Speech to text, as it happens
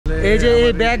এই যে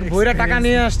এই ব্যাগ ভইরা টাকা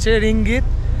নিয়ে আসছে, রিঙ্গিত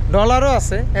ডলারও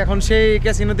আছে, এখন সেই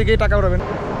ক্যাসিনো থেকেই টাকা উড়াবেন।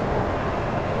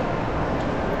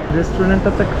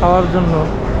 রেস্টুরেন্টটাতে খাওয়ার জন্য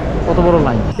কত বড়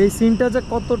লাইন, এই সিনটা যে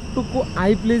কতটুকু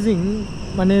আই প্লিজিং,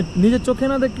 মানে নিজের চোখে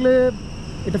না দেখলে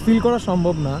এটা ফিল করা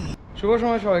সম্ভব না। শুভ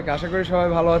সময় সবাইকে, আশা করি সবাই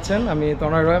ভালো আছেন। আমি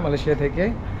তনয় রয়, মালয়েশিয়া থেকে।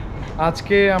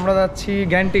 আজকে আমরা যাচ্ছি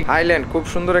গ্যান্টিং হাইল্যান্ড, খুব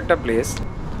সুন্দর একটা প্লেস।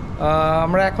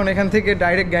 আমরা এখন এখান থেকে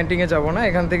ডাইরেক্ট গ্যান্টিংয়ে যাব না,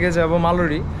 এখান থেকে যাব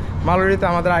মালুরি। মালুরিতে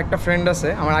আমাদের আরেকটা ফ্রেন্ড আছে,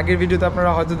 আমার আগের ভিডিওতে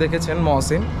আপনারা হয়তো দেখেছেন,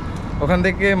 মহসিন। ওখান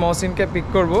থেকে মহসিনকে পিক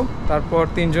করব, তারপর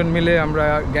 3 জন মিলে আমরা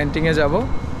গ্যান্টিংয়ে যাব।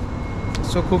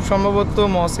 সো খুব সম্ভবত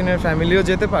মহসিনের ফ্যামিলিও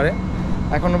যেতে পারে,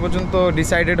 এখনও পর্যন্ত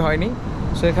ডিসাইডেড হয়নি।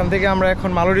 সো এখান থেকে আমরা এখন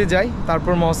মালুরি যাই,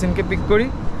 তারপর মহসিনকে পিক করি।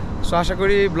 সো আশা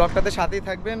করি ব্লগটাতে সাথেই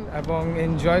থাকবেন এবং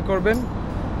এনজয় করবেন।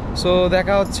 সো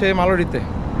দেখা হচ্ছে মালুরিতে।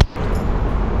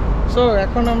 সো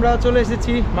এখন আমরা চলে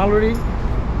এসেছি মালুরি।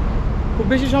 খুব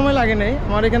বেশি সময় লাগে নাই,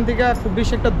 আমার এখান থেকে খুব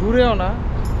বেশি একটা দূরেও না।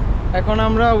 এখন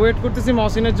আমরা ওয়েট করতেছি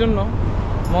মহসিনের জন্য।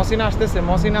 মহসিন আসতেছে,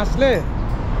 মহসিন আসলে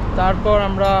তারপর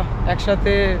আমরা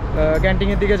একসাথে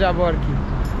গ্যান্টিংয়ের দিকে যাব আর কি।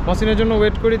 মহসিনের জন্য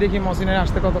ওয়েট করি, দেখি মহসিনের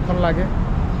আসতে কতক্ষণ লাগে।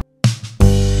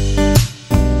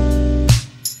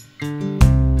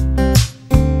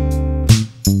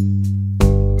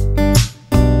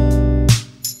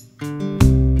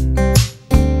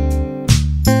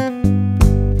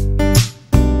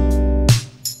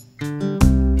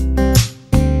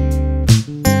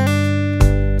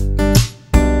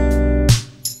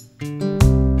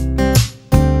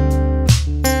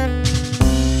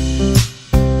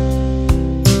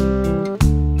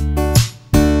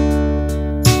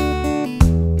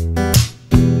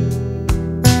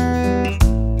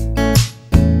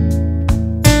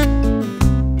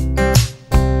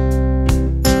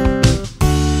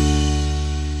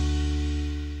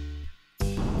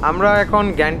 আমরা এখন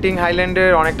গ্যান্টিং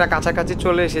হাইল্যান্ডের অনেকটা কাছাকাছি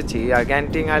চলে এসেছি। আর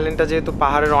গ্যান্টিং হাইল্যান্ডটা যেহেতু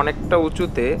পাহাড়ের অনেকটা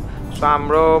উঁচুতে, সো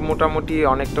আমরাও মোটামুটি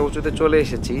অনেকটা উঁচুতে চলে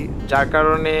এসেছি, যার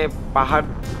কারণে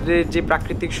পাহাড়ের যে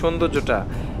প্রাকৃতিক সৌন্দর্যটা,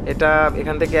 এটা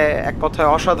এখান থেকে এক কথায়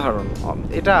অসাধারণ।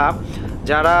 এটা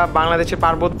যারা বাংলাদেশের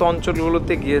পার্বত্য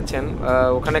অঞ্চলগুলোতে গিয়েছেন,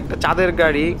 ওখানে একটা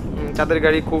চাঁদের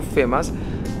গাড়ি খুব ফেমাস।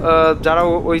 যারা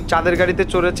ওই চাঁদের গাড়িতে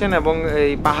চড়েছেন এবং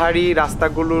এই পাহাড়ি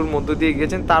রাস্তাগুলোর মধ্য দিয়ে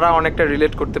গিয়েছেন, তারা অনেকটা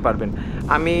রিলেট করতে পারবেন।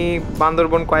 আমি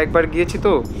বান্দরবন কয়েকবার গিয়েছি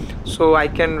তো, so I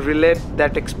can relate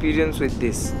that experience with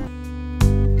this.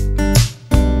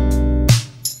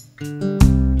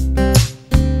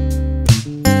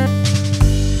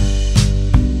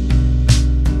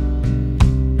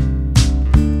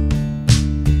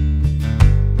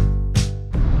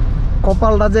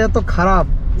 কপালটা যে এত খারাপ,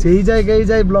 যেই জায়গায়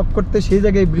যাই ব্লগ করতে সেই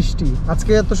জায়গায় বৃষ্টি।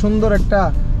 আজকে এত সুন্দর একটা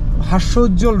হাস্য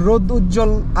উজ্জ্বল, রোদ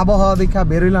উজ্জ্বল আবহাওয়া দেখা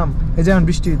বেরোলাম, এই যেমন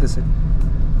বৃষ্টি হইতেছে।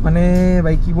 মানে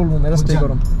ভাই কি বলবো, মেজাজটাই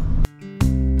গরম।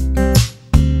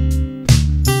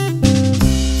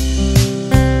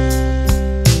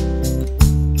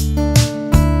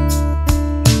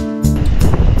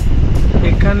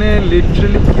 এখানে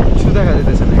লিটারালি কিচ্ছু দেখা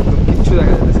যেতেছে না, একদম কিচ্ছু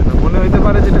দেখা যেতেছে না। মনে হইতে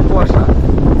পারে যেটা কুয়াশা,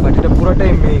 বাট এটা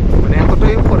পুরাটাই মেঘ। মানে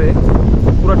এতটাই উপরে,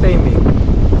 পুরাটাই মেঘ।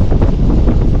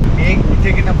 মেঘ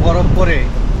থেকে না বরফ পরে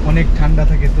অনেক ঠান্ডা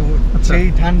থাকে, তো সেই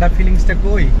ঠান্ডা ফিলিংসটা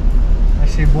কই আর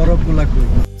সেই বরফগুলা কই।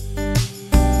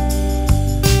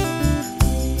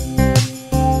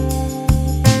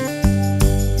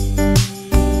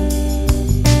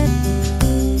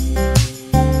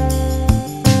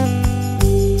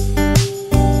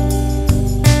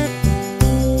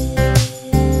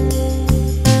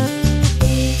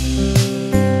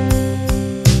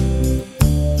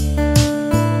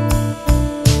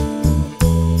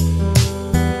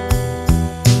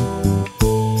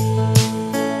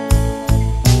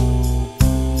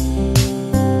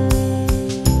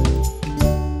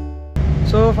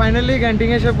 সো ফাইনালি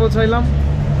গ্যান্টিংয়ে এসে পৌঁছাইলাম।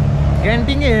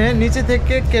 গ্যান্টিংয়ে নিচে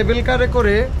থেকে কেবল কারে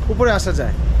করে উপরে আসা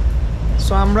যায়।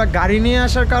 সো আমরা গাড়ি নিয়ে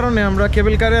আসার কারণে আমরা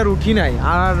কেবল কারে আর উঠি নাই।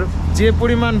 আর যে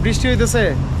পরিমাণ বৃষ্টি হইতেছে,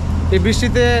 এই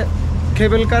বৃষ্টিতে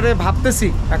কেবল কারে ভাবতেছি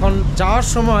এখন যাওয়ার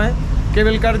সময়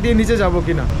কেবল কার দিয়ে নিচে যাব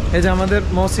কিনা। এই যে আমাদের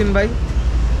মহসিন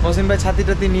ভাই ছাতি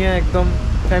টাতি নিয়ে, একদম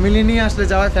ফ্যামিলি নিয়ে আসলে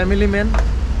যাওয়া, ফ্যামিলি ম্যান,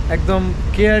 একদম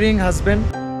কেয়ারিং হাজব্যান্ড।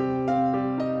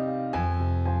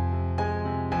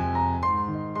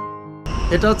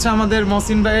 এটা হচ্ছে আমাদের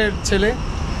মহসিন ভাইয়ের ছেলে,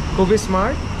 খুবই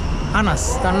স্মার্ট, আনাস,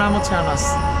 তার নাম হচ্ছে আনাস।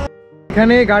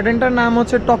 এখানে এই গার্ডেনটার নাম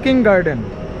হচ্ছে টকিং গার্ডেন।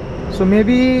 সো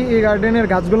মেবি এই গার্ডেনের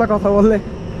গাছগুলা কথা বলে,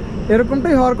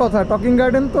 এরকমটাই হওয়ার কথা। টকিং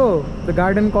গার্ডেন তো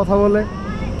গার্ডেন কথা বলে।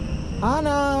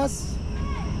 আনাস,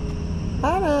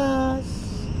 আনাস।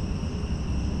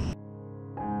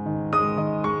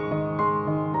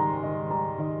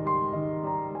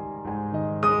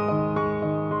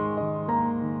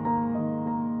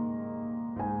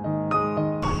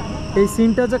 এই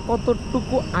সিনটা যে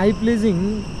কতটুকু আই প্লেজিং,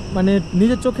 মানে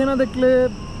নিজের চোখে না দেখলে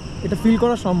এটা ফিল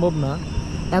করা সম্ভব না,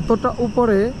 এতটা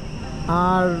উপরে।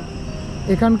 আর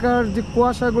এখানকার যে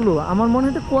কুয়াশাগুলো, আমার মনে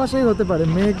হয় এটা কুয়াশাই হতে পারে,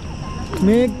 মেঘ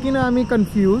মেঘ কিনা আমি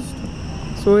কনফিউজড।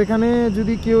 সো এখানে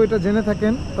যদি কেউ এটা জেনে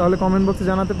থাকেন তাহলে কমেন্ট বক্সে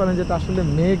জানাতে পারেন যে এটা আসলে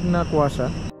মেঘ না কুয়াশা।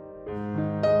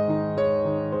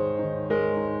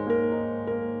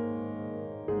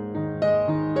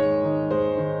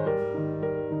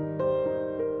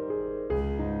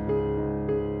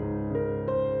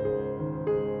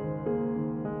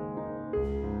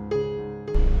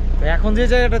 এখন যে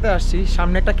জায়গাটাতে আসছি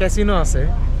সামনে একটা ক্যাসিনো আছে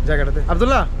জায়গাটাতে।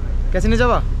 আব্দুল্লাহ, ক্যাসিনো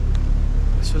যাবা?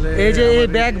 আসলে এই যে এই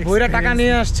ব্যাগ ভইরা টাকা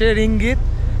নিয়ে আসছে, রিঙ্গিত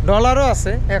ডলারও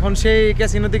আছে, এখন সেই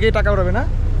ক্যাসিনো দিকেই টাকা উড়াবে না?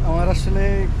 আমার আসলে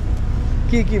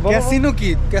কি কি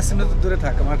ক্যাসিনো তো দূরে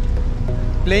থাক, আমার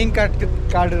প্লেইং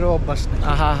কার্ডেরও অভ্যাস নেই।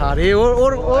 রে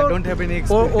ওর I don't have any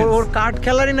or card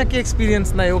খেলারই নাকি এক্সপিরিয়েন্স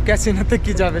নাই, ও ক্যাসিনোতে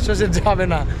কি যাবে? সে যাবে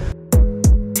না।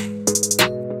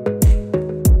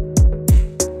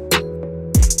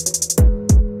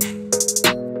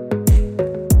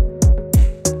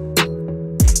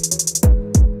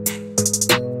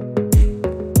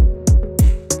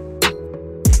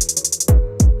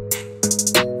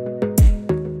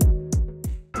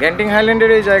 গ্যান্টিং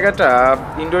হাইল্যান্ডের এই জায়গাটা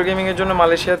ইনডোর গেমিংয়ের জন্য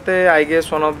মালয়েশিয়াতে I guess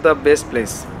one of the best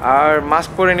place. R mask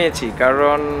পরে নিয়েছি,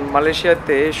 কারণ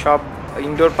মালয়েশিয়াতে সব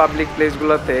ইনডোর পাবলিক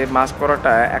প্লেসগুলোতে মাস্ক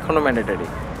পরাটা এখনও ম্যান্ডেটারি।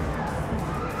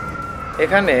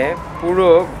 এখানে পুরো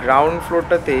ground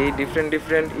ফ্লোরটাতেই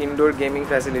different indoor gaming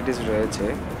facilities রয়েছে।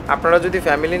 আপনারা যদি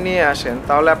ফ্যামিলি নিয়ে আসেন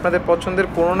তাহলে আপনাদের পছন্দের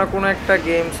কোনো না কোনো একটা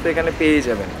গেমস তো এখানে পেয়েই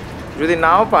যাবেন। যদি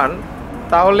নাও পান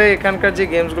তাহলে এখানকার যে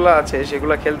গেমসগুলো আছে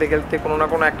সেগুলো খেলতে খেলতে কোনো না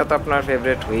কোনো একটা তো আপনার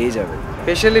ফেভারিট হয়েই যাবে।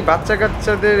 স্পেশালি বাচ্চা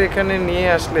কাচ্চাদের এখানে নিয়ে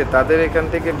আসলে তাদের এখান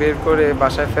থেকে বের করে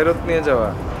বাসায় ফেরত নিয়ে যাওয়া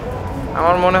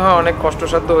আমার মনে হয় অনেক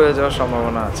কষ্টসাধ্য হয়ে যাওয়ার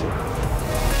সম্ভাবনা আছে।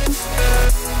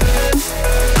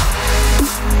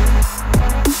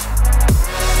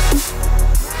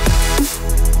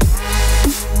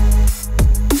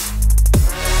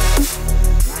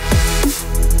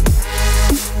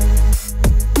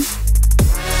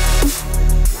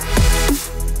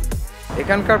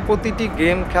 এখানকার প্রতিটি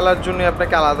গেম খেলার জন্য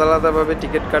আপনাকে আলাদা আলাদাভাবে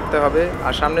টিকিট কাটতে হবে,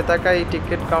 আর সামনে থাকা এই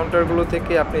টিকিট কাউন্টারগুলো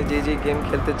থেকে আপনি যে গেম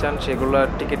খেলতে চান সেগুলোর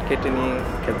টিকিট কেটে নিয়ে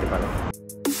খেলতে পারেন।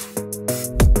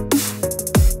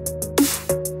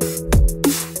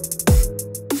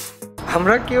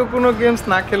 আমরা কেউ কোনো গেমস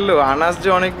না খেললেও আনাস যে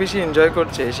অনেক বেশি এনজয়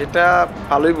করছে সেটা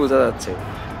ভালোই বোঝা যাচ্ছে।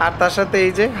 আর তার সাথে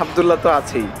এই যে আব্দুল্লাহ তো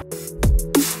আছেই।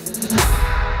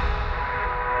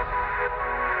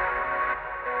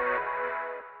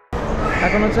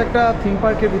 এখন হচ্ছে একটা থিম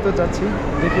পার্কের ভিতর যাচ্ছি,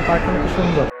 দেখি পার্কটা অনেক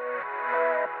সুন্দর।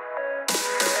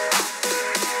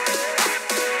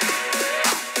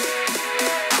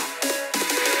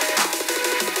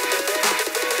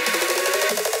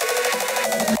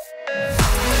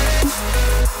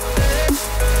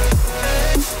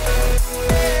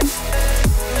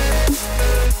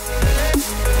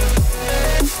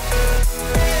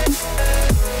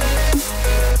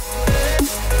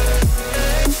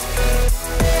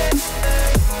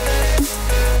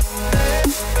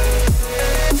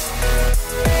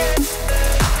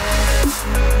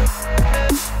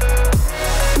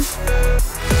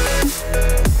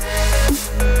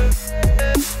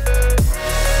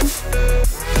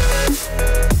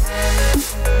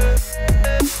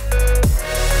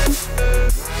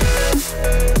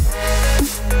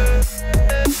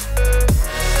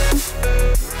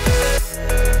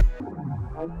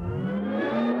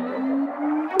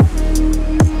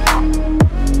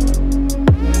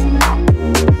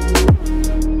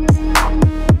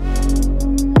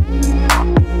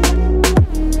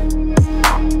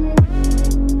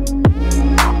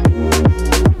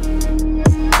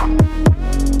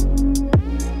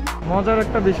 মজার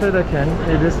একটা বিষয় দেখেন,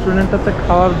 এই রেস্টুরেন্টটাতে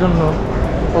খাওয়ার জন্য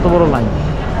কত বড় লাইন।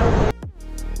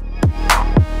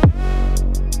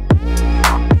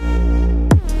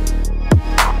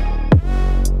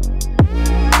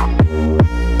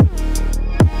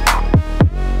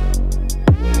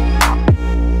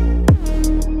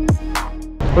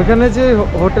 ওইখানে যে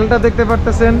হোটেলটা দেখতে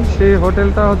পারতেছেন সেই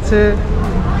হোটেলটা হচ্ছে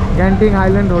গ্যান্টিং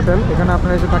হাইল্যান্ড হোটেল, এখানে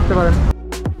আপনারা এসে থাকতে পারেন।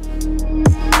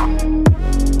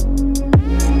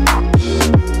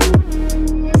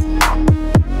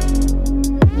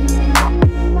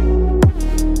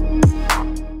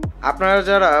 আপনারা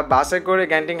যারা বাসে করে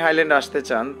গ্যান্টিং হাইল্যান্ড আসতে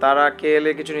চান তারা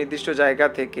কেএলএ কিছু নির্দিষ্ট জায়গা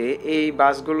থেকে এই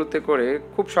বাসগুলোতে করে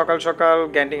খুব সকাল সকাল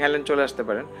গ্যান্টিং হাইল্যান্ড চলে আসতে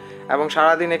পারেন, এবং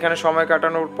সারাদিন এখানে সময়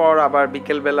কাটানোর পর আবার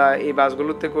বিকেলবেলা এই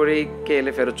বাসগুলোতে করেই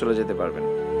কেএলএ ফেরত চলে যেতে পারবেন।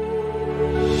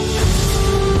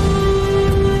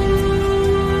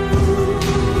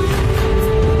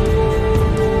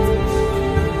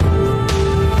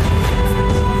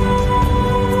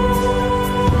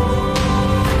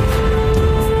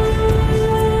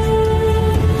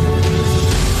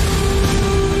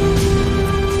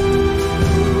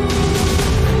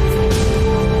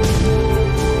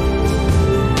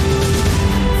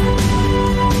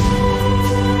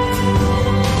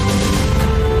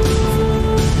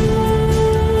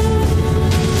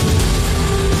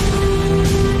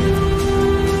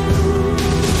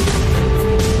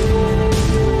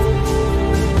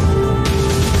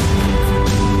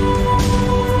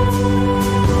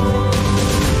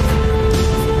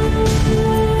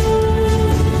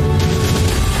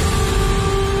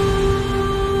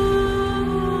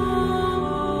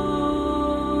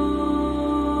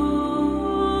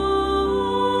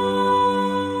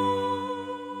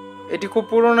 খুব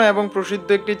পুরনো এবং প্রসিদ্ধ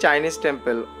একটি চাইনিজ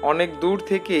টেম্পল। অনেক দূর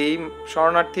থেকেই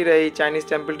শরণার্থীরা এই চাইনিজ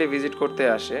টেম্পলটি ভিজিট করতে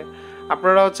আসে।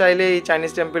 আপনারাও চাইলে এই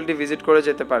চাইনিজ টেম্পলটি ভিজিট করে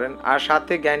যেতে পারেন। আর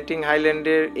সাথে গ্যান্টিং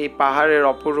হাইল্যান্ডের এই পাহাড়ের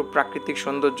অপরূপ প্রাকৃতিক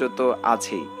সৌন্দর্য তো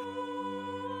আছেই।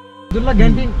 আব্দুল্লাহ,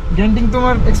 গ্যান্টিং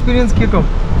তোমার এক্সপিরিয়েন্স কিরকম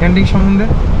গ্যান্টিং সম্বন্ধে?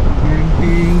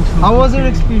 How was your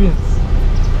experience?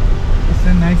 It's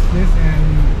a nice place and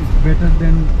it's better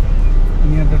than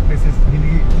any other places,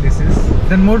 hilly places.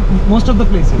 Then most of the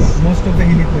places. Most of the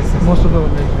hilly places. Most of the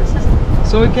places.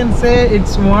 So we can say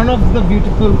it's one of the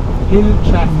beautiful hill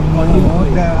track.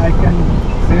 I can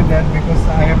say that because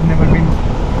I have never been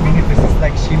many places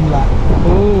like Shimla.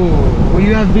 Oh,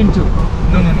 you have been to?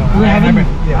 No. You haven't.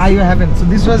 Yes. You haven't. So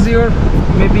this was your,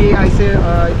 maybe I say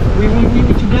we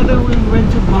together we went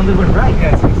to Bandarbhan, right?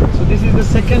 Yes. So this is the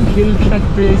second hill track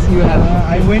place you have.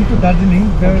 I went to Darjeeling.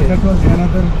 That was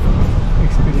another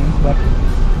experience, but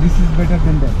this is better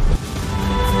than that.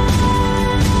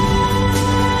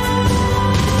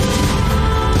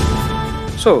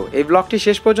 So এই ব্লগটি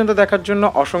শেষ পর্যন্ত দেখার জন্য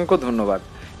অসংখ্য ধন্যবাদ।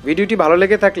 ভিডিওটি ভালো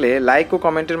লেগে থাকলে লাইক ও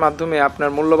কমেন্টের মাধ্যমে আপনার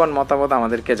মূল্যবান মতামত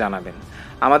আমাদেরকে জানাবেন।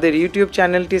 আমাদের ইউটিউব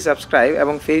চ্যানেলটি সাবস্ক্রাইব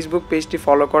এবং ফেসবুক পেজটি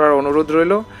ফলো করার অনুরোধ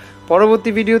রইল।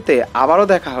 পরবর্তী ভিডিওতে আবারও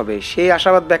দেখা হবে সেই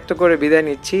আশাবাদ ব্যক্ত করে বিদায়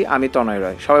নিচ্ছি। আমি তনয়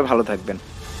রয়। সবাই ভালো থাকবেন।